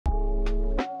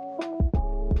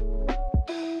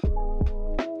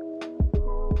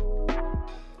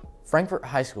Frankfort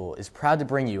High School is proud to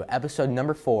bring you episode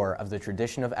number 4 of the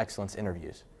Tradition of Excellence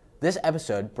interviews. This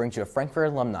episode brings you a Frankfort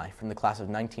alumni from the class of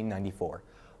 1994,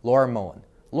 Laura Mullen.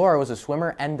 Laura was a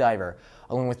swimmer and diver,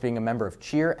 along with being a member of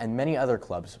cheer and many other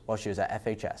clubs while she was at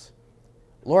FHS.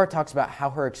 Laura talks about how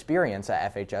her experience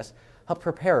at FHS helped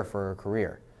prepare her for her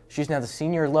career. She's now the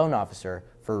senior loan officer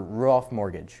for Ruoff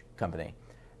Mortgage Company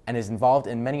and is involved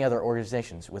in many other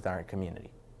organizations within our community.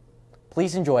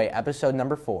 Please enjoy episode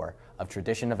number 4 of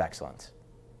Tradition of Excellence.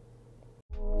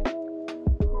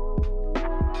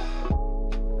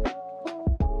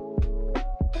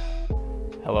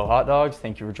 Hello, hot dogs.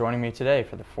 Thank you for joining me today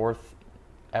for the 4th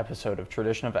episode of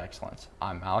Tradition of Excellence.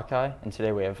 I'm Malachi, and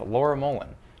today we have Laura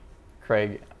Mullen,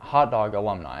 Craig hot dog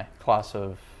alumni, class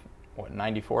of,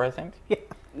 94, I think? Yeah,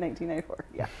 1994,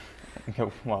 yeah.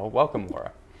 Well, welcome,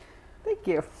 Laura. Thank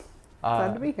you.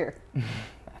 Glad to be here.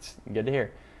 That's good to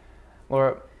hear.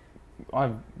 Laura, I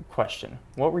have a question.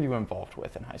 What were you involved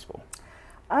with in high school?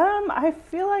 I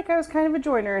feel like I was kind of a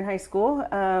joiner in high school.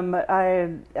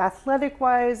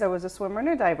 Athletic-wise, I was a swimmer and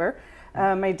a diver.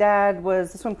 My dad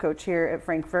was the swim coach here at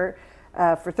Frankfort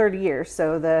for 30 years,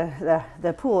 so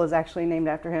the pool is actually named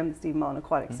after him, the Steve Mullen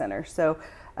Aquatic Center. So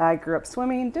I grew up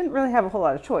swimming, didn't really have a whole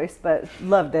lot of choice, but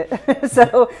loved it.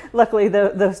 So luckily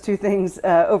those two things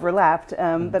overlapped.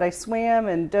 But I swam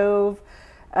and dove,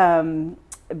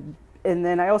 and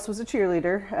then I also was a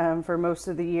cheerleader for most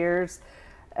of the years.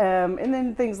 And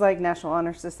then things like National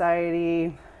Honor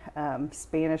Society,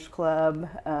 Spanish Club,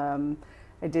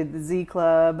 I did the Z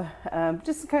Club,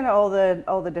 just kind of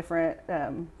all the different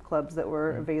clubs that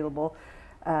were available.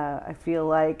 I feel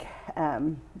like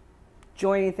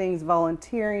joining things,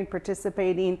 volunteering,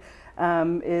 participating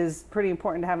is pretty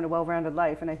important to having a well-rounded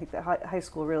life, and I think that high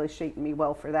school really shaped me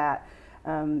well for that.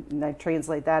 And I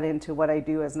translate that into what I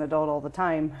do as an adult all the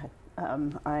time.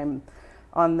 I'm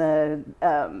on the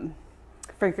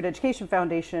Frankfort Education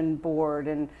Foundation board,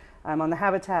 and I'm on the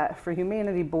Habitat for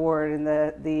Humanity board and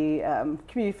the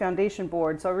Community Foundation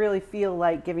board. So I really feel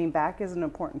like giving back is an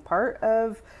important part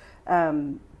of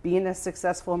being a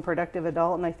successful and productive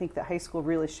adult, and I think that high school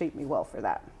really shaped me well for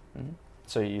that. Mm-hmm.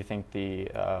 So you think the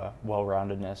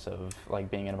well-roundedness of like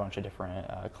being in a bunch of different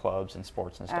clubs and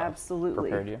sports and stuff absolutely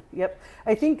prepared you? Yep.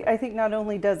 I think not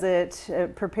only does it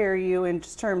prepare you in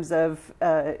just terms of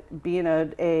being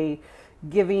a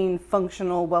giving,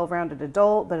 functional, well-rounded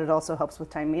adult, but it also helps with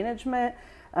time management.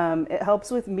 It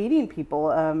helps with meeting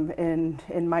people.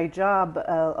 In my job,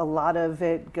 a lot of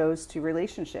it goes to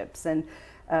relationships and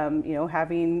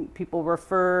having people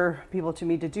refer people to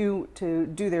me to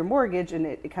do their mortgage, and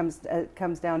it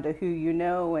comes down to who you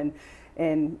know and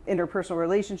interpersonal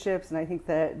relationships. And I think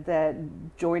that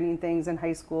joining things in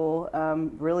high school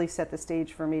really set the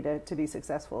stage for me to be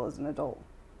successful as an adult.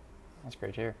 That's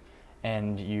great to hear.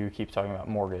 And you keep talking about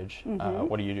mortgage. Mm-hmm.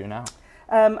 What do you do now?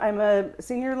 I'm a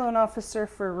senior loan officer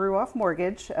for Ruoff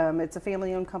Mortgage. It's a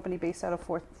family-owned company based out of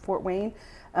Fort Wayne.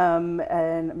 And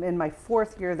I'm in my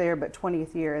 4th year there, but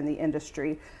 20th year in the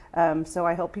industry. So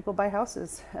I help people buy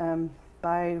houses,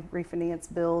 buy,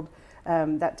 refinance, build,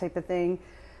 that type of thing.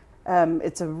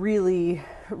 It's a really,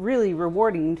 really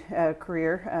rewarding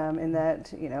career in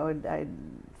that,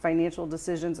 financial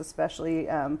decisions, especially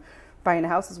buying a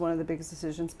house, is one of the biggest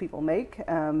decisions people make.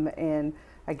 And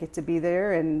I get to be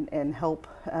there and help,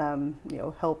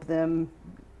 help them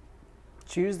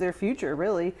choose their future,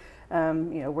 really,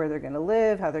 where they're going to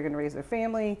live, how they're going to raise their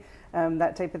family,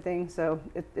 that type of thing. So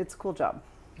it's a cool job.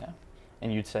 Yeah.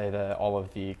 And you'd say that all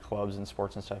of the clubs and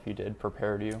sports and stuff you did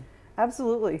prepared you?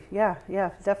 Absolutely. Yeah,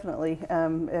 definitely.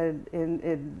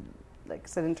 Like I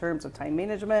said, in terms of time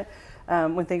management,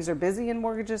 when things are busy in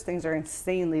mortgages, things are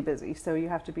insanely busy. So you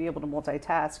have to be able to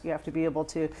multitask. You have to be able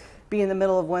to be in the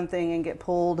middle of one thing and get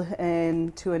pulled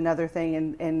into another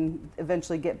thing and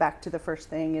eventually get back to the first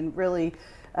thing, and really,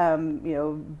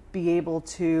 be able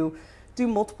to do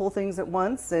multiple things at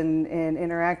once and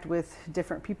interact with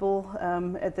different people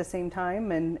at the same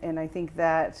time. And I think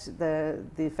that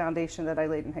the foundation that I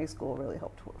laid in high school really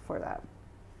helped for that.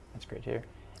 That's great to hear.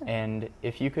 And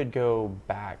if you could go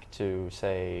back to,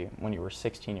 say, when you were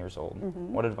 16 years old,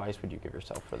 mm-hmm. what advice would you give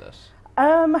yourself for this?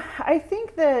 I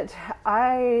think that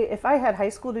if I had high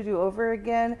school to do over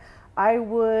again, I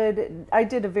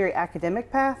did a very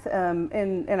academic path,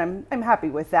 and I'm happy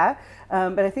with that.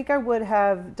 But I think I would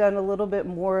have done a little bit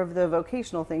more of the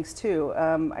vocational things too.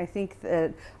 I think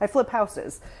that I flip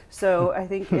houses, so I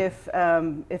think if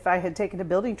I had taken a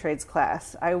building trades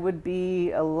class, I would be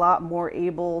a lot more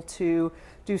able to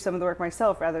do some of the work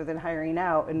myself rather than hiring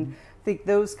out. And I think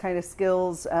those kind of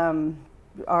skills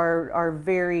are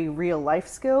very real life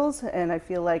skills, and I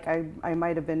feel like I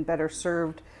might have been better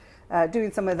served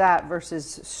doing some of that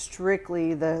versus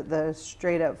strictly the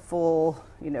straight up full,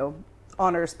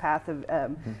 honors path of. I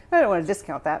don't want to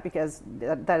discount that because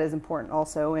that is important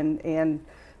also, and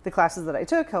the classes that I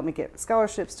took helped me get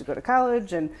scholarships to go to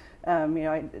college, and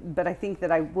but I think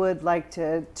that I would like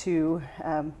to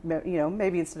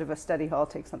maybe instead of a study hall,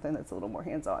 take something that's a little more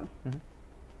hands-on.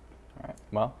 All right.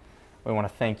 Well, we want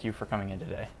to thank you for coming in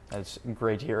today. It's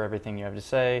great to hear everything you have to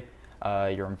say.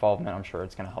 Your involvement, I'm sure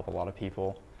it's going to help a lot of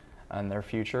people in their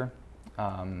future.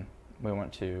 We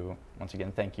want to once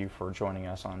again thank you for joining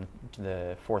us on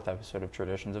the 4th episode of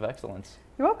Traditions of Excellence.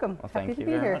 You're welcome. Well, Happy thank to you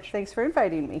be very here. much. Thanks for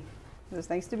inviting me. It was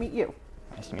nice to meet you.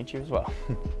 Nice to meet you as well.